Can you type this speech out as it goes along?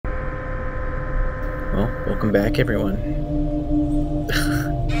Well, welcome back, everyone.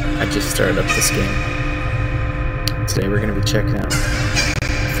 I just started up this game. Today we're going to be checking out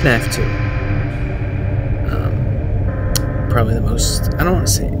FNAF 2. Probably the most, I don't want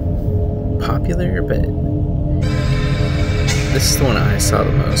to say popular, but this is the one I saw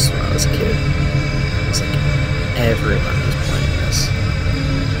the most when I was a kid. It was like everyone was playing this.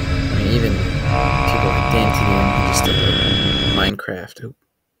 I mean, even people like Dan TDM who just did like Minecraft. Oh,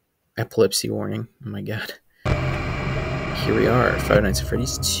 epilepsy warning. Oh my god. Here we are, Five Nights at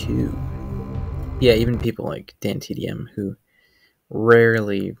Freddy's 2. Yeah, even people like Dan TDM who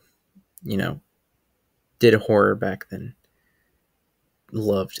rarely, you know, did horror back then,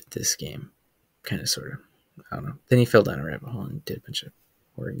 loved this game. Kind of, sort of. I don't know. Then he fell down a rabbit hole and did a bunch of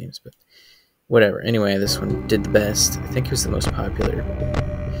horror games, but whatever. Anyway, this one did the best. I think it was the most popular.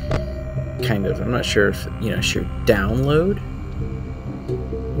 Kind of. I'm not sure if, you know, sheer download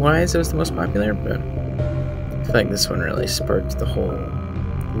wise it was the most popular, but I feel like this one really sparked the whole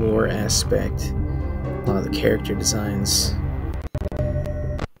lore aspect, a lot of the character designs,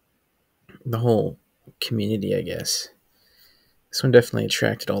 the whole community, I guess. This one definitely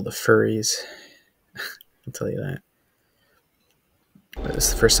attracted all the furries. I'll tell you that. But this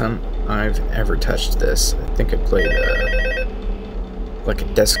is the first time I've ever touched this. I think I played like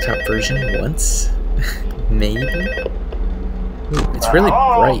a desktop version once, maybe. Ooh, it's really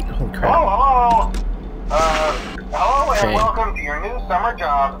bright. Holy crap. Hello and welcome to your new summer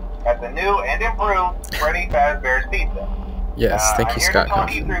job at the new and improved Freddy Fazbear's Pizza. Yes, thank you, Scott. I'm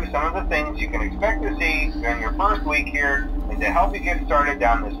here to talk you through some of the things you can expect to see during your first week here and to help you get started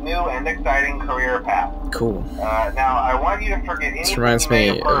down this new and exciting career path. Cool. Now, I want you to forget anything this reminds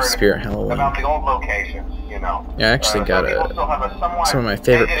me of Spirit Halloween. About the old locations, you know. Yeah, I actually got some of my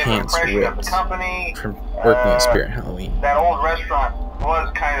favorite pants ripped from working at Spirit Halloween. That old restaurant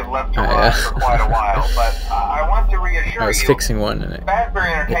was kind of left to rot for quite a while, but I want to reassure you. I was fixing one and it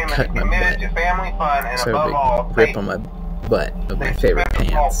cut my butt. To family fun and so above all, rip on my butt of my favorite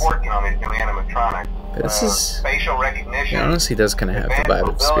pants. But this is, it honestly does kind of have the vibe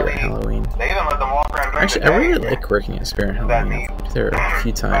of Spirit Halloween. Actually, I really like working at Spirit Halloween. There are a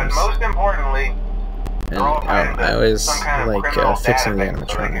few times. Most importantly, and I always like fixing the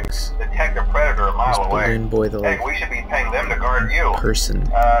animatronics. There's Balloon Boy, the little person.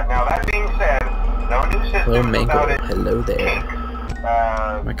 Now that being said, no new system. Hello, Mango. Hello there.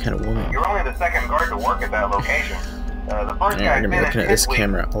 My kind of woman. You're only the second guard to work at that location. The first yeah, I'm going to be looking at this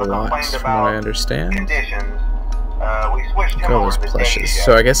camera a lot, from what I understand. Look at all those plushes.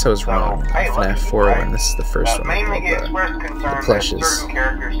 So I guess I was wrong. FNAF 4 when this is the first one. The plushes.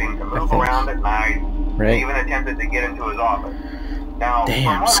 Right? Even attempted to get into his office. Now,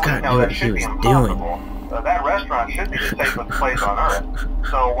 damn, Scott knew what he was doing. That restaurant should be the safest place on earth.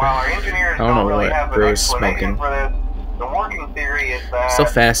 So while our engineers don't really have an explanation for this, the working theory is that still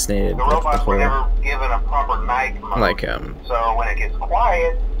fascinated the robots were never given a proper night mode. Like so when it gets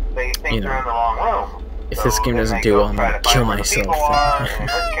quiet, they think they're in the wrong room. If this game doesn't do well, I'm gonna kill myself.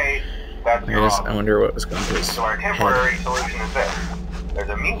 I wonder what was going through his So our temporary solution is this. There's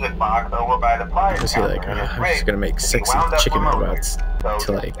a music box over by the prize was he like, I'm just gonna make sexy chicken robots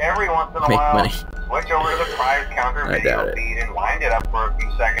to like make money. Switch over to the prize counter video feed and wind it up for a few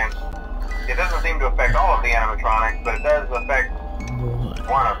seconds. It doesn't seem to affect all of the animatronics, but it does affect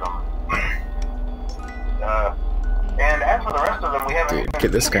one of them. And as for the rest of them, we haven't. Dude,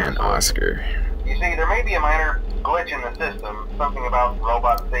 give this guy an Oscar. You see, there may be a minor glitch in the system, something about the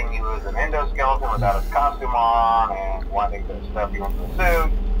robot seeing you as an endoskeleton without his costume on, and wanting to stuff you into a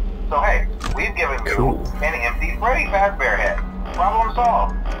suit. So hey, we've given you an empty Freddy Fazbear head. Problem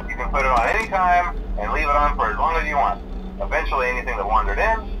solved. You can put it on any time and leave it on for as long as you want. Eventually, anything that wandered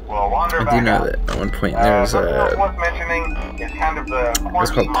in will wander back out. I do know that at one point there was worth mentioning is kind of the it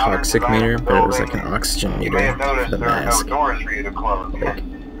was called toxic meter, but it was like an oxygen meter for the mask. No doors for you to close.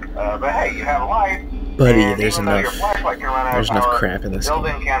 But hey, you have light. Buddy, there's enough crap in this game.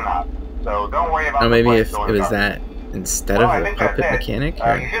 So don't worry about maybe if it was that instead of the puppet mechanic,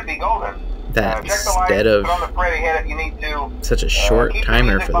 or that instead of such a short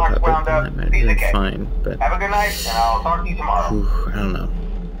timer for the puppet, that might have been fine, but have a good night, and I'll talk to you tomorrow. I don't know.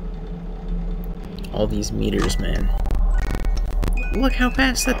 All these meters, man. Look how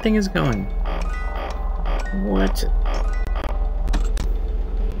fast that thing is going. What?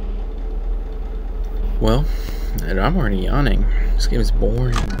 Well, I'm already yawning. This game is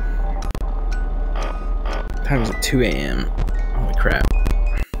boring. Time is at 2 a.m. Holy crap.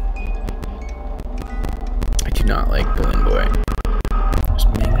 I do not like Balloon Boy. There's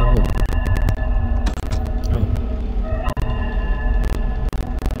Mango. Oh.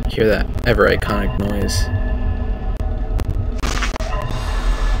 Hear that ever iconic noise.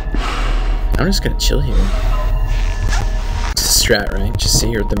 I'm just gonna chill here. It's a strat, right? Just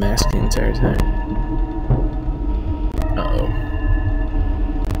see her with the mask the entire time. Uh-oh.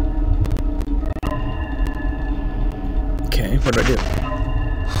 Okay, what do I do?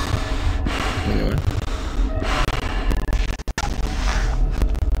 Anyone?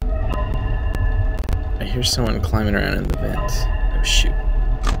 I hear someone climbing around in the vent. Oh shoot.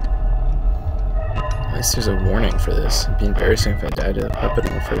 At least there's a warning for this. It'd be embarrassing if I died to the puppet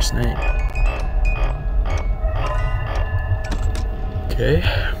on the first night. Okay.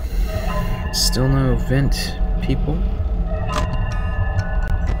 Still no vent people.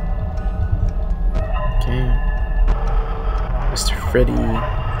 Okay. Mr. Freddy.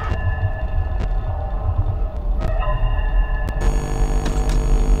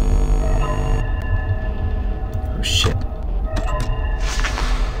 Oh shit.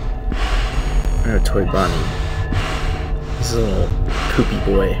 Oh, Toy Bonnie. This is a little poopy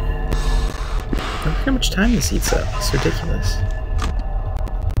boy. Look how much time this eats up. It's ridiculous.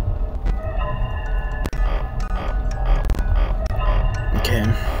 Okay.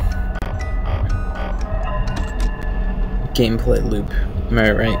 Gameplay loop. Am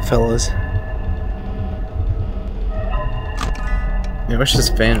I right, fellas? I wish this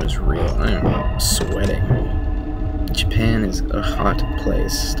fan was real. I am sweating. Japan is a hot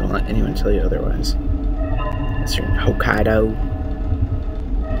place. Don't let anyone tell you otherwise. Unless you're in Hokkaido.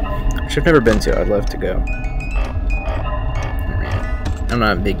 Which I've never been to. I'd love to go. I'm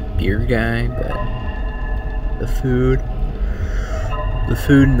not a big beer guy, but the food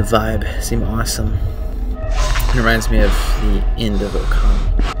and the vibe seem awesome. It reminds me of the end of Okami.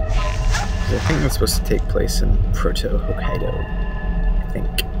 I think that's supposed to take place in Proto-Hokkaido. I think.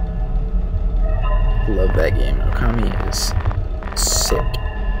 Love that game. Okami is sick.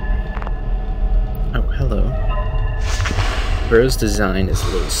 Oh, hello. Bro's design is a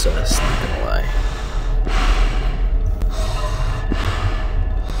little sus, not gonna lie.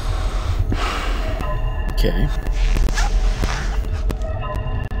 Okay.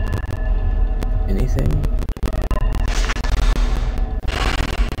 Anything?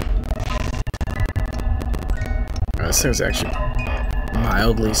 Oh, this thing's actually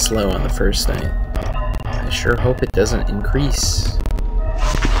mildly slow on the first night. I sure hope it doesn't increase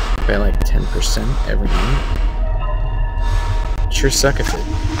by like 10% every night. It'd sure suck if it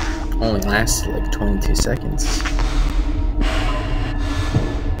only lasted like 22 seconds.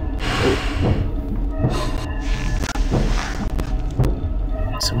 Oh.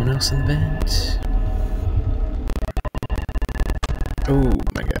 Someone else in the vent. Oh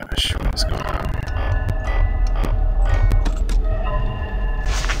my gosh, what is going on?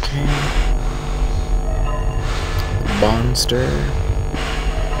 Okay. Monster. It'd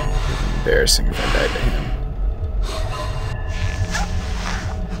be embarrassing if I died to him.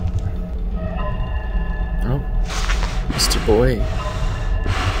 Oh, Mr. Boy.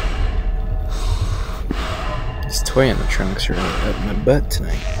 This toy in the trunk's really up my butt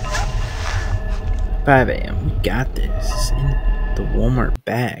tonight. 5 a.m. We got this. It's in the Walmart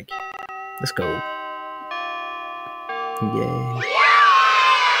bag. Let's go. Yay.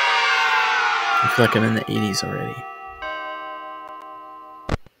 I feel like I'm in the 80s already.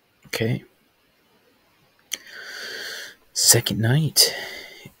 Okay. Second night.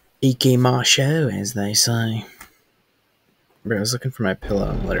 Ikemasu, as they say. Bro, I was looking for my pillow.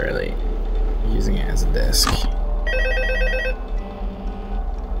 I'm literally using it as a desk.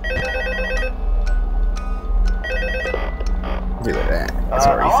 Do that. It's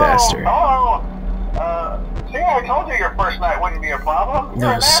already faster. Hello. See, I told you your first night wouldn't be a problem.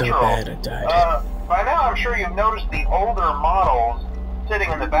 No, it was so bad I died. By now, I'm sure you've noticed the older models sitting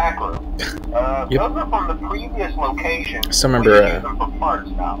in the back room. Yep. Those are from the previous location. I still remember use them for parts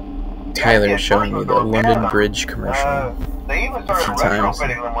now. Tyler showing me the London Bridge commercial They even started a few times.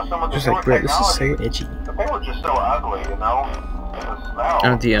 retrofitting them with some of the Just newer like, bro, this is so technology. edgy. But they were just so ugly, you know? The smell.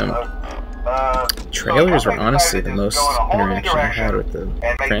 Oh, the trailers were honestly the most interaction I had with the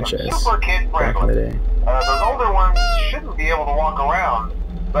franchise back in the day. Those older ones shouldn't be able to walk around,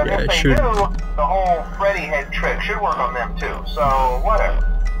 but Yeah, if they should. do, the whole Freddy head trick should work on them too. So whatever.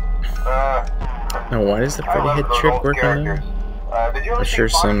 Now, why does the Freddy head trick work on them? Did you ever I'm see sure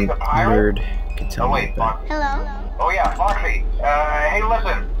Foxy some the Pirate? nerd could tell Oh me. wait, But Foxy. Hello? Oh yeah, Foxy. Hey,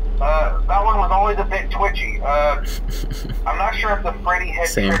 listen. That one was always a bit twitchy. I'm not sure if the Freddy head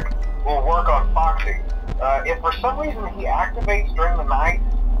Same. trick will work on Foxy. If for some reason he activates during the night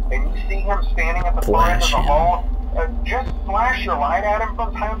and you see him standing at the far end of Flash the him. hall, just flash your light at him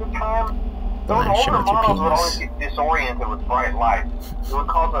from time to time. Those Lash him older with your models would always penis. get disoriented with bright light. It would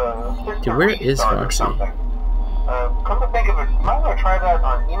cause a system Dude, where is restart or Foxy? something. Come to think of it, you might want to try that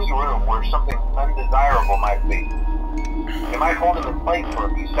on any room where something undesirable might be. It might hold him in place for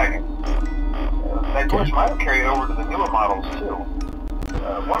a few seconds. That glitch might have carried over to the newer models too.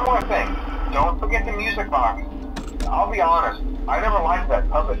 One more thing, don't forget the music box. I'll be honest, I never liked that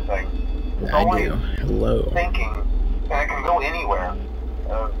puppet thing. It's I always do. Hello. thinking, and it can go anywhere.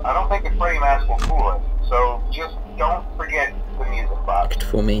 I don't think the Freddy mask will fool it, so just don't forget the music box. Could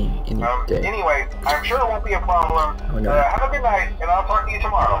fool me in your day. Anyway, I'm sure it won't be a problem. Oh, no. Have a good night, and I'll talk to you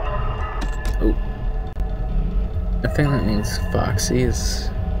tomorrow. Oh. I think that means Foxy is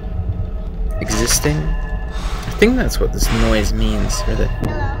existing. I think that's what this noise means, or that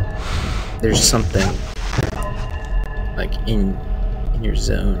there's something like in your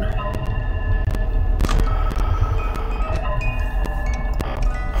zone.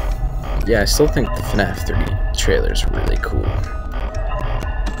 Yeah, I still think the FNAF 3 trailer's really cool.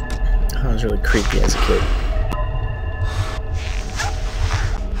 I was really creepy as a kid.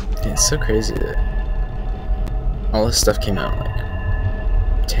 Yeah, it's so crazy that all this stuff came out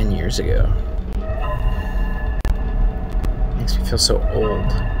like 10 years ago. Makes me feel so old.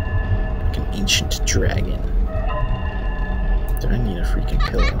 Like an ancient dragon. Do I need a freaking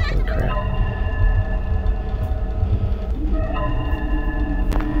pillow? Holy crap.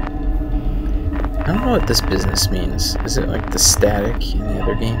 I don't know what this business means. Is it like the static in the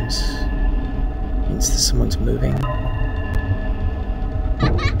other games? Means that someone's moving?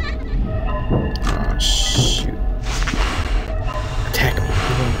 Oh, shoot. Attack me.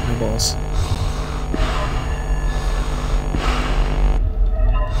 My balls.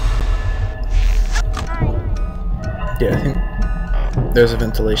 Yeah, I think there's a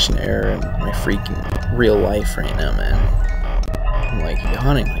ventilation error in my freaking real life right now, man. I'm like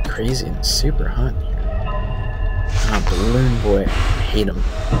yawning like crazy and it's super hot here. Ah, Balloon Boy. I hate him.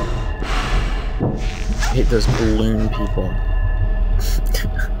 I hate those balloon people.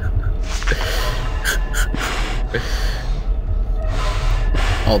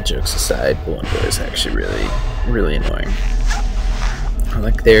 All jokes aside, Balloon Boy is actually really annoying.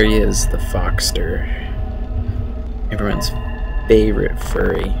 Like, there he is, the Foxter. Everyone's favorite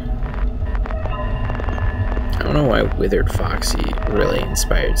furry. I don't know why Withered Foxy really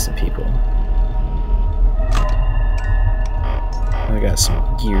inspired some people. I got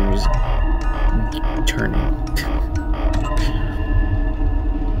some gears turning.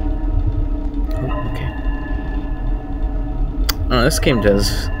 Oh, okay. Oh, this game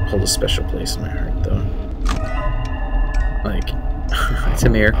does hold a special place in my heart, though. Like, it's a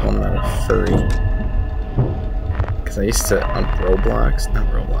miracle I'm not a furry. Because I used to, on Roblox, not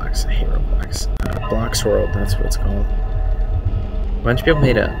Roblox, I hate Roblox, Blox World, that's what it's called. A bunch of people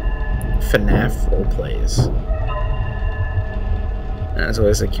made a FNAF roleplays. And it's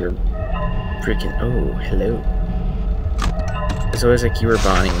always like you're freaking, oh, hello. It's always like you were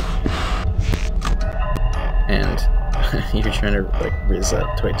Bonnie. And you're trying to, like, rizz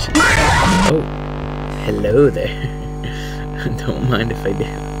up Twitch. Oh, hello there. Don't mind if I do.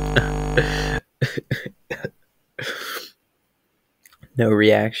 No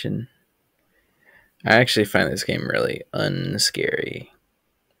reaction. I actually find this game really unscary.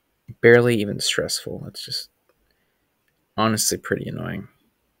 Barely even stressful. It's just honestly pretty annoying.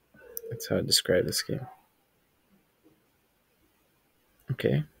 That's how I describe this game.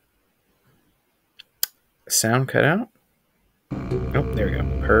 Okay. Sound cut out? Oh, there we go.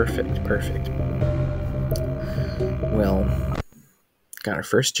 Perfect. Well, got our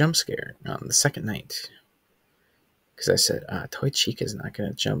first jump scare on the second night. Because I said, Toy Chica's not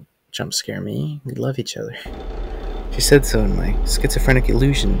going to jump scare me. We love each other. She said so in my schizophrenic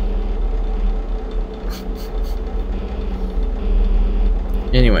illusion.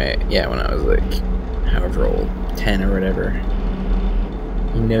 Anyway, yeah, when I was like, however old, 10 or whatever,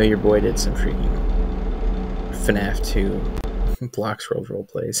 you know your boy did some freaking FNAF 2 Blox World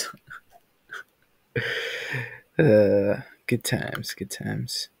roleplays. Good times.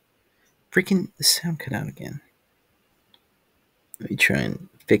 Freaking, the sound cut out again. Let me try and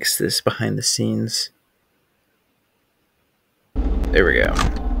fix this behind the scenes. There we go.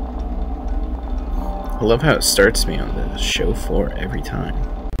 I love how it starts me on the show floor every time.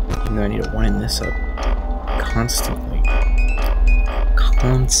 Even though I need to wind this up constantly.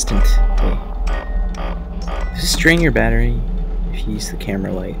 Does this drain your battery if you use the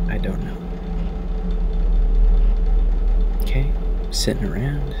camera light? I don't know. Okay, sitting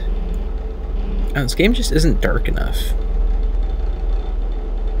around. Oh, this game just isn't dark enough.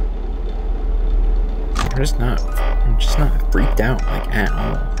 I'm just not freaked out, like, at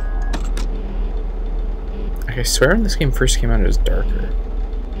all. Like, I swear when this game first came out, it was darker.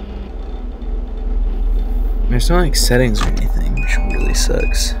 There's no like settings or anything, which really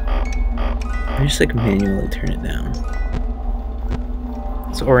sucks. I just like manually turn it down.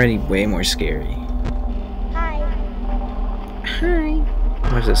 It's already way more scary. Hi. Hi.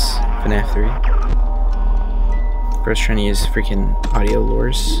 What is this? FNAF 3? Bro's trying to use freaking audio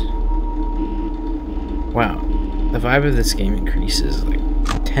lures. Wow. The vibe of this game increases like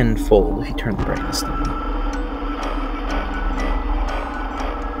tenfold if you turn the brightness down.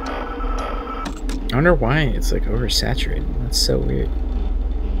 I wonder why it's like oversaturated. That's so weird.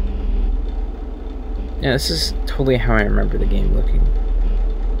 Yeah, this is totally how I remember the game looking.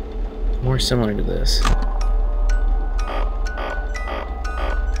 More similar to this.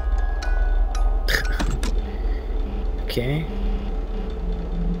 Okay.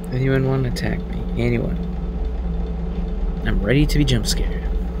 Anyone want to attack me? Anyone? I'm ready to be jump scared.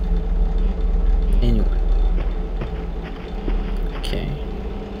 Anyone? Okay.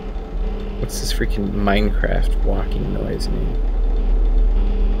 What's this freaking Minecraft walking noise mean?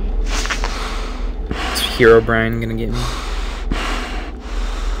 Is Herobrine gonna get me?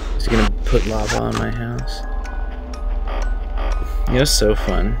 Is he gonna put lava on my house? You know, it's so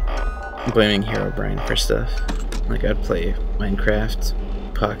fun blaming Herobrine for stuff. Like, I'd play Minecraft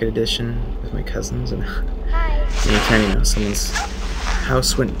Pocket Edition with my cousins, and anytime, you know, someone's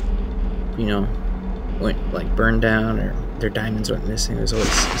house went like burned down, or their diamonds went missing, there's always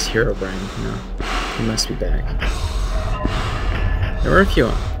this Herobrine, you know, he must be back. There were a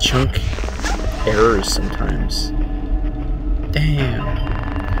few chunk errors sometimes. Damn.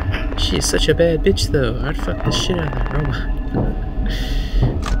 She's such a bad bitch, though. I'd fuck the shit out of that robot.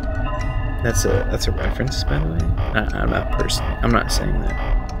 That's a reference, by the way. I'm not personally. I'm not saying that.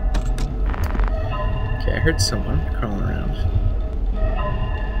 Okay, I heard someone crawling around.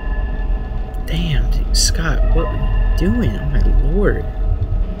 Damn, dude, Scott, what were you doing? Oh my lord.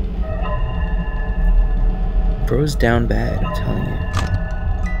 Bro's down bad, I'm telling you.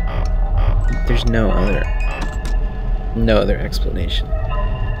 There's no other explanation.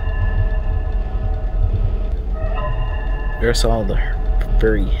 There's all the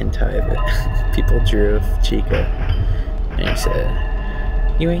furry hentai that people drew of Chica, and he said,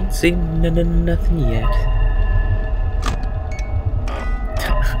 "You ain't seen nothing yet."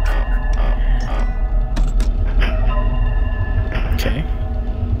 Okay.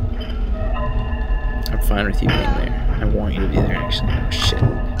 I'm fine with you being there. I want you to be there, actually. Oh, shit.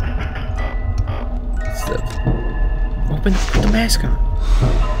 Put the mask on.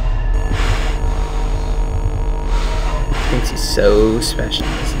 Thinks he's so special,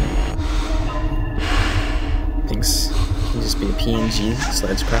 doesn't he? Thinks he can just be a PNG that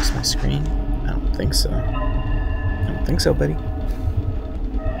slides across my screen? I don't think so. I don't think so, buddy.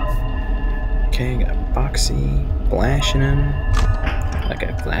 Okay, got Boxy flashing him like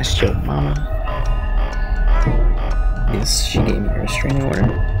I flashed your mama. Yes, she gave me a restraining order.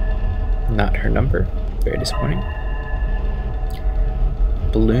 Not her number. Very disappointing.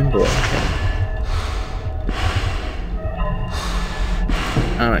 Balloon Boy. Okay.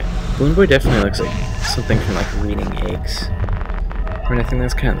 Alright, Balloon Boy definitely looks like something from like Reading Eggs. I mean, I think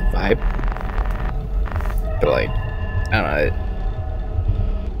that's kind of the vibe. But like, I don't know,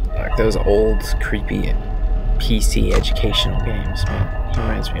 like those old, creepy PC educational games, man. He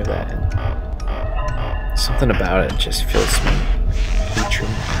reminds me of that. And something about it just fills me with hatred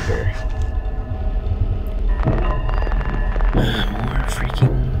and anger. More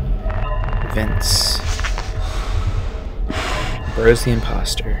freaking vents. Bro's the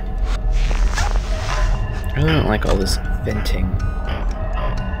imposter. I really don't like all this venting.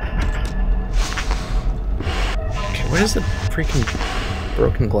 Okay, what is the freaking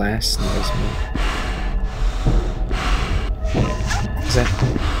broken glass noise mean? Is that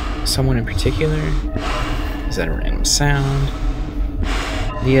someone in particular? Is that a random sound?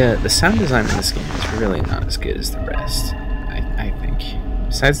 The sound design in this game is really not as good as the rest, I think.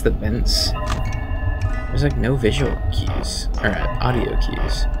 Besides the vents, there's like no visual cues, or audio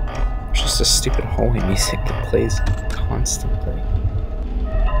cues. It's just a stupid hallway music that plays constantly.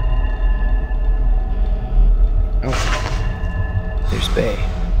 Oh, there's Bay.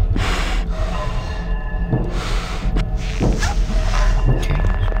 Okay,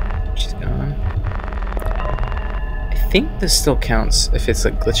 she's gone. I think this still counts if it's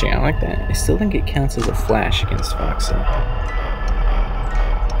like glitching out like that. I still think it counts as a flash against Foxy.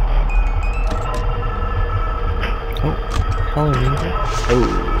 Oh, hello, Ninja.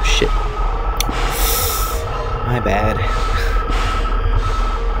 Oh, shit. My bad.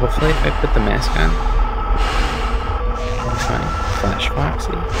 Hopefully, if I put the mask on, I'll find Flash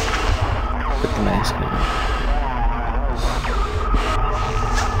Foxy. Put the mask on.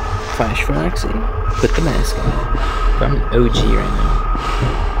 Flash Foxy, put the mask on. I'm an OG right now.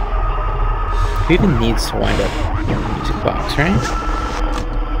 Who even needs to wind up in the music box, right?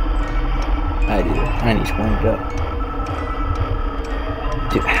 I do. I need to wind it up.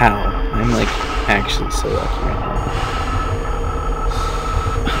 Dude, how? I'm like actually so lucky right now.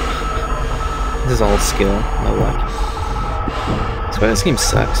 This is all skill, no luck. That's why this game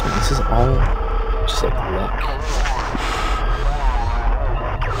sucks, man. This is all just like luck.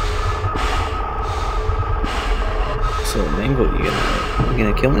 So, Mango, you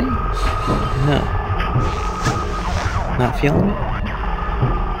gonna kill me? No. Not feeling it?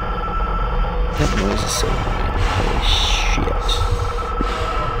 That noise is so annoying. Holy shit.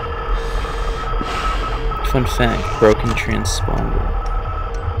 Fun fact, broken transponder.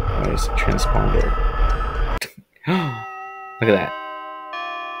 What is a transponder? Look at that.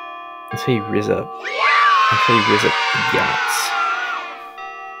 That's how you riz up. That's how you riz up the yachts.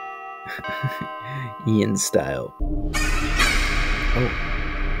 Ian style. Oh.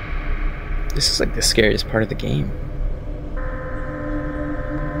 This is like the scariest part of the game.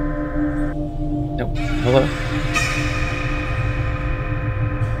 Oh, hello?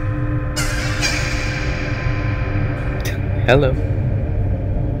 Hello?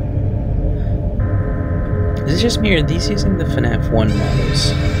 Is it just me or are these using the FNAF 1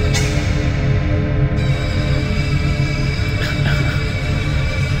 models?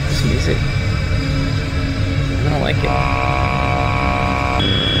 This music. I don't like it.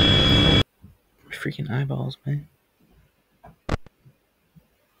 My freaking eyeballs, man.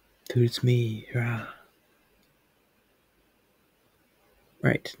 Dude, it's me. Rah.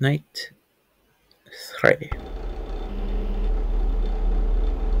 Right, night 3.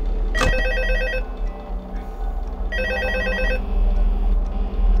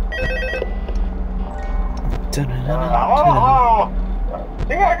 Hello?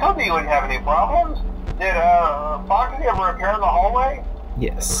 See, I told you wouldn't have any problems. Did Foxy ever repair the hallway?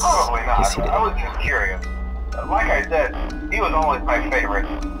 Yes. Probably not. Yes, he did. I was just curious. Like I said, he was always my favorite.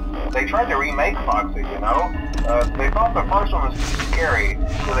 They tried to remake Foxy, you know? They thought the first one was too scary,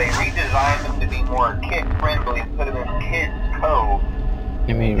 so they redesigned him to be more kid-friendly, put him in Kids Cove.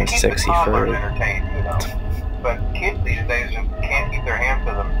 I mean, To it's keep sexy the toddlers for... entertained, you know? But kids these days just can't keep their hands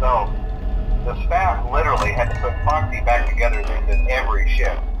to themselves. The staff literally had to put Foxy back together at the end of every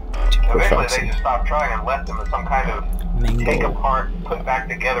shift. Eventually, Foxy. they just stopped trying and left him as some kind of Mango. take apart, put back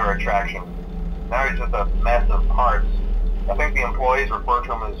together attraction. Now he's just a mess of parts. I think the employees refer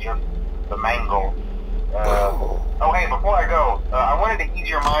to him as just the Mangle. Oh, hey, before I go, I wanted to ease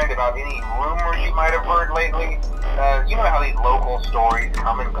your mind about any rumors you might have heard lately. You know how these local stories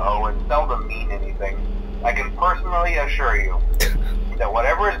come and go and seldom mean anything. I can personally assure you that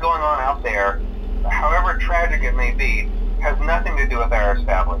whatever is going on out there, however tragic it may be, has nothing to do with our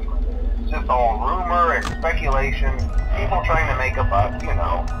establishment. It's just all rumor and speculation, people trying to make a buck, you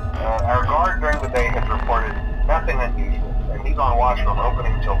know. Our guard during the day has reported nothing unusual, and he's on watch from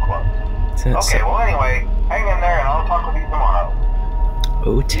opening till close. Okay, well anyway, hang in there and I'll talk with you tomorrow.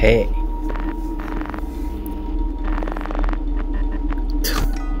 Okay.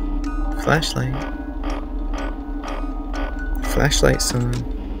 Flashlight. Flashlight son.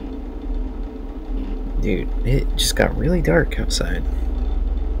 Dude, it just got really dark outside.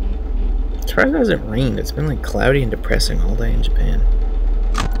 As far as it hasn't rained, it's been like cloudy and depressing all day in Japan.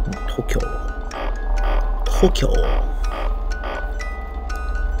 Tokyo. Tokyo.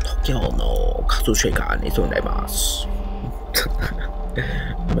 Tokyo no Katsushika ni tsunaimasu.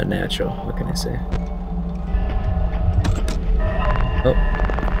 I'm a natural, what can I say? Oh.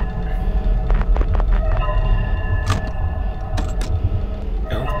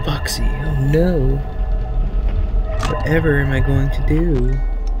 Oh, Foxy, oh no. Whatever am I going to do?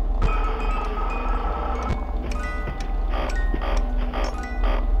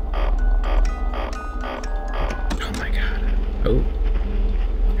 Oh my god. Oh.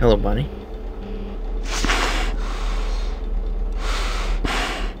 Hello, bunny.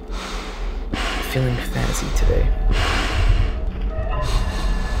 Feeling fazzy today.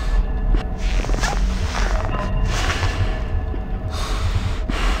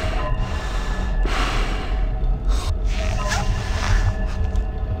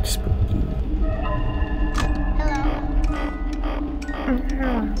 Spooky.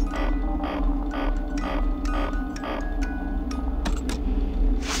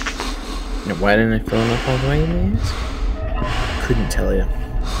 Now, why didn't I fill him up all the way, you may ask? Couldn't tell you.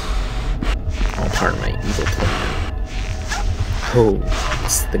 All part of my evil plan. Oh,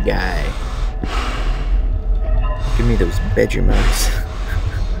 it's the guy. Give me those bedroom eyes.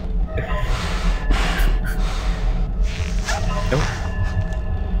 Oh.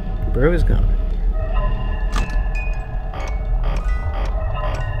 Bro is gone.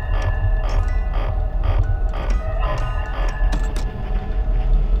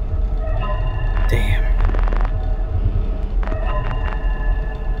 Damn.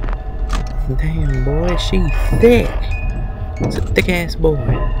 Damn, boy, she thick. It's a thick ass boy.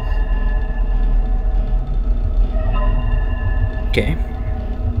 Okay.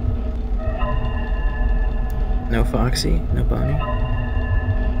 No Foxy, no Bonnie,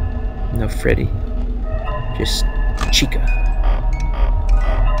 no Freddy, just Chica.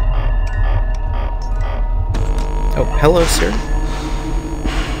 Oh, hello, sir.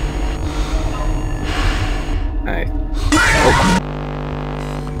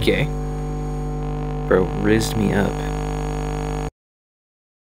 Oh. Okay. Bro, rizzed me up.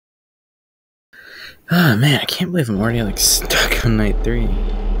 Oh man, I can't believe I'm already like stuck on night 3.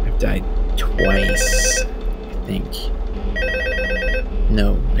 I've died twice, I think.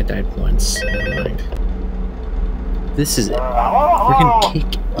 No, I died once. Never mind. This is it. We're gonna kick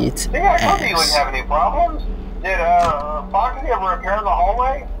its I told you you wouldn't ass. have any problems. Did Foxy ever repair the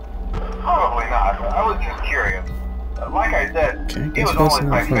hallway? Probably not. I was just curious. Like I said, Okay, he guess was what's always in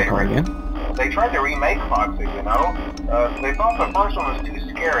my the phone call favorite. again? They tried to remake Foxy, you know? They thought the first one was too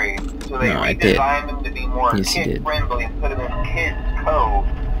scary, so they No, I did. redesigned him to be more Yes, you did. kid-friendly and put him in Kids Cove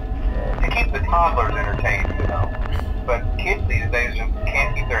to keep the toddlers entertained, you know? But kids these days just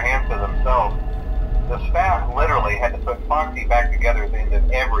can't keep their hands to themselves. The staff literally had to put Foxy back together at the end of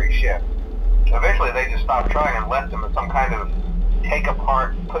every shift. Eventually, they just stopped trying and left him as some kind of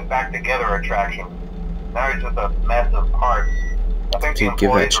take-apart, put-back-together attraction. Now he's just a mess of parts. I think Dude,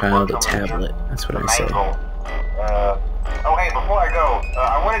 give that child a tablet. That's what I say. Oh, hey, before I go,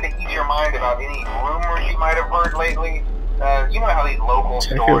 I wanted to ease your mind about any rumors you might have heard lately. You know how these local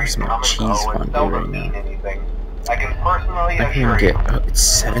Check stories over some come and cheese go and fondue seldom right mean now. anything. I can personally I assure can you get. Oh, it's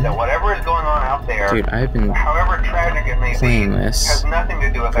 7? that whatever is going on out there, Dude, I've been however tragic it may be, playing this has nothing to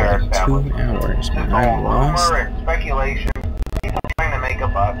do with for our like 2 establishment. hours, It's man. all I'm lost. rumor and speculation, people trying to make a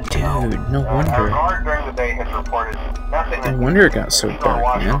buck. Dude, no Our wonder. guard during the day has reported nothing. No wonder it got so He's on dark,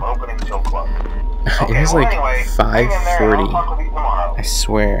 watch man. from opening till close. It Okay, was well, like anyway, hang in there and I'll 5:40. talk with you tomorrow. I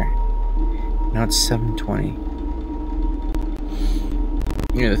swear. Now it's 7:20.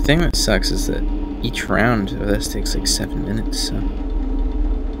 You know, the thing that sucks is that each round of this takes like 7 minutes, so...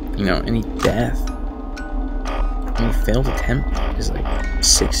 You know, any death, any failed attempt is like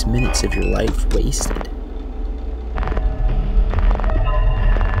 6 minutes of your life wasted.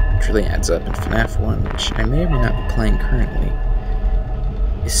 Which really adds up in FNAF 1, which I may or may not be playing currently.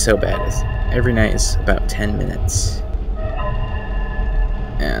 Is so bad. Every night is about 10 minutes.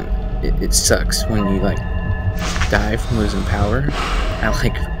 And it sucks when you like die from losing power at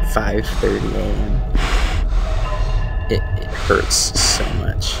like 5:30 a.m. It hurts so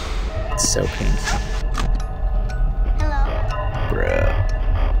much. It's so painful. Bruh.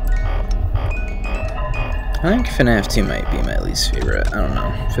 I think FNAF 2 might be my least favorite. I don't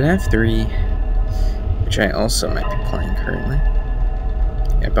know. FNAF 3, which I also might be playing currently.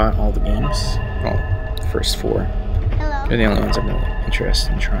 I bought all the games. Well, the first 4. They're the only ones I'm really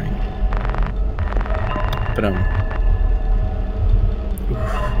interested in trying. But, I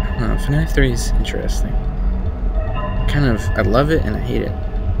don't know, FNAF 3 is interesting. Kind of, I love it and I hate it.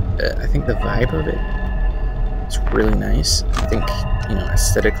 I think the vibe of it is really nice. I think, you know,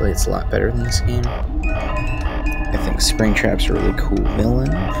 aesthetically it's a lot better than this game. I think Springtrap's a really cool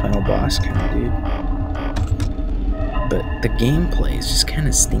villain, final boss kind of dude. But the gameplay is just kind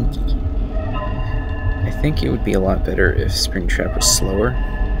of stinky. I think it would be a lot better if Springtrap was slower.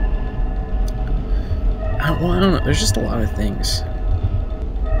 I don't know, there's just a lot of things.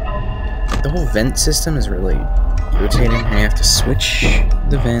 The whole vent system is really irritating. You have to switch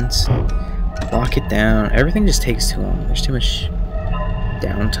the vents, lock it down. Everything just takes too long. There's too much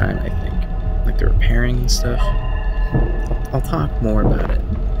downtime, I think. Like the repairing and stuff. I'll talk more about it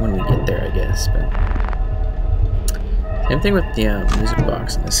when we get there, I guess. But same thing with the music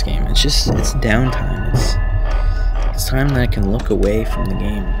box in this game. It's downtime. It's time that I can look away from the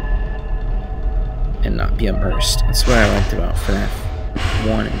game and not be immersed. That's what I liked about FNAF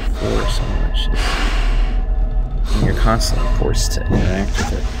 1 and 4 so much. And you're constantly forced to interact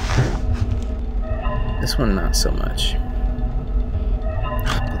with it. This one, not so much.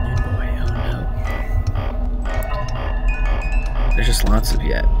 Balloon Boy, oh no. There's just lots of,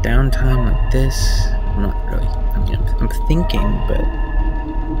 downtime like this. I'm not really, I'm thinking, but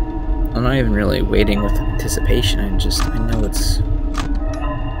I'm not even really waiting with anticipation. I know it's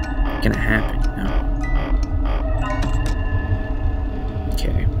gonna happen, you know?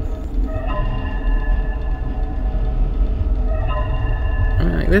 Okay. I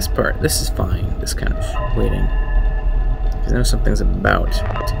mean, like this part, this is fine. This kind of waiting. Because I know something's about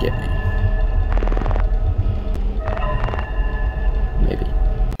to get me. Maybe.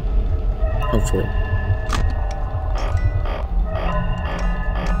 Hopefully.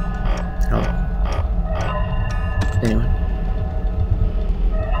 Hello? Anyone?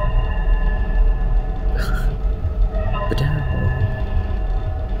 Ba-down.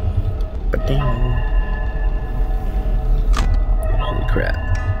 Ba-down. Holy crap.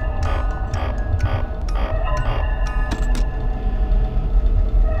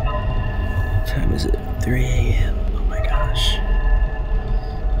 What time is it? 3 a.m. Oh my gosh.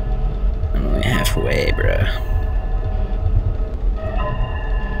 I'm only halfway, bruh.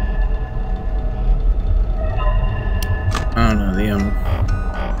 I don't know,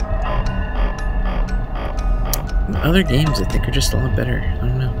 the other games I think are just a lot better. I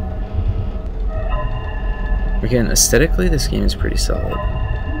don't know. Again, aesthetically, this game is pretty solid.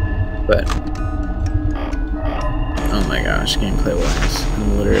 But, oh my gosh, gameplay-wise,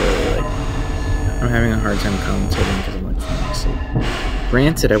 I'm literally, like, I'm having a hard time commentating because I'm, like, falling asleep.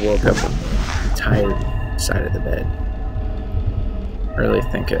 Granted, I woke up on the entire side of the bed. I really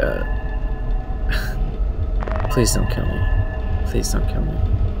think, please don't kill me. Please don't kill me.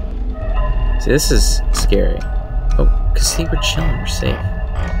 See, this is scary. Oh, because see, we're chilling, we're safe.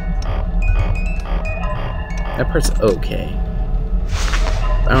 That part's okay.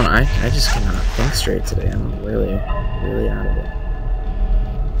 I don't know, I just cannot think straight today. I'm really, really out of it.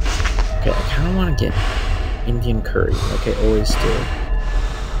 Okay, I kind of want to get Indian curry, like I always do.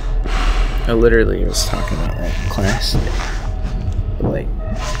 I literally was talking about that in class today. But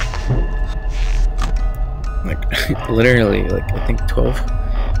like, literally, like, I think 1/12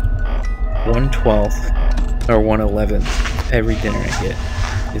 or 1/11 every dinner I get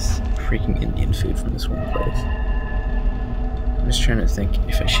is freaking Indian food from this one place. I'm just trying to think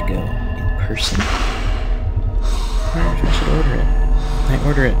if I should go in person or if I should order it. I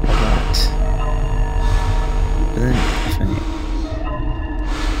order it a lot. But then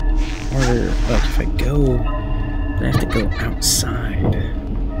if I go, then I have to go outside.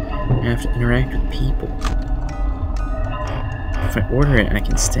 I have to interact with people. If I order it, I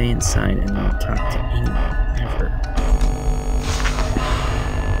can stay inside and not talk to anyone, ever.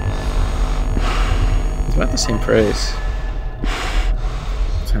 It's about the same price.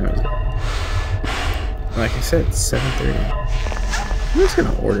 What time is it? Like I said, it's 7:30. I'm just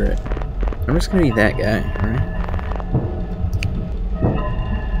gonna order it. I'm just gonna be that guy, alright?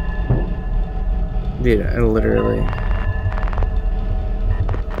 Dude, I literally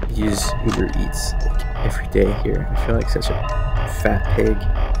use Uber Eats like every day here. I feel like such a fat pig.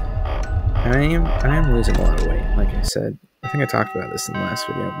 I am losing a lot of weight, like I said. I think I talked about this in the last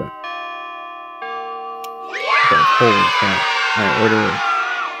video, but holy crap. I order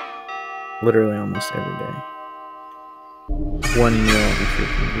literally almost every day. One meal if you're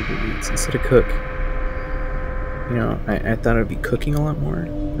from Uber Eats instead of cook. You know, I thought I'd be cooking a lot more.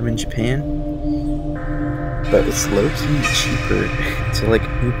 I'm in Japan. But it's low-key cheaper to like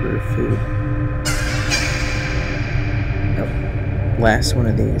Uber food. Last one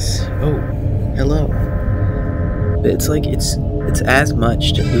of these. Oh, hello. But it's like it's as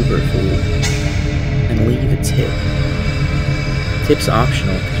much to Uber food and leave a tip. Tip's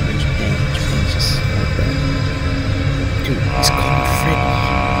optional because we're in Japan. Japan's just like that. Dude, he's calling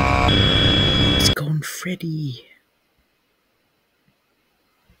Freddy. He's calling Freddy.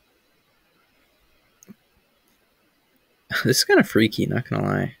 This is kind of freaky, not gonna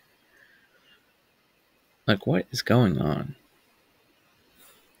lie. Like, what is going on?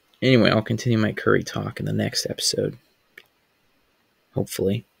 Anyway, I'll continue my curry talk in the next episode.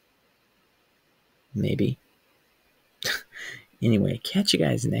 Hopefully. Maybe. Anyway, catch you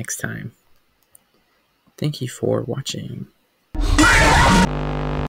guys next time. Thank you for watching.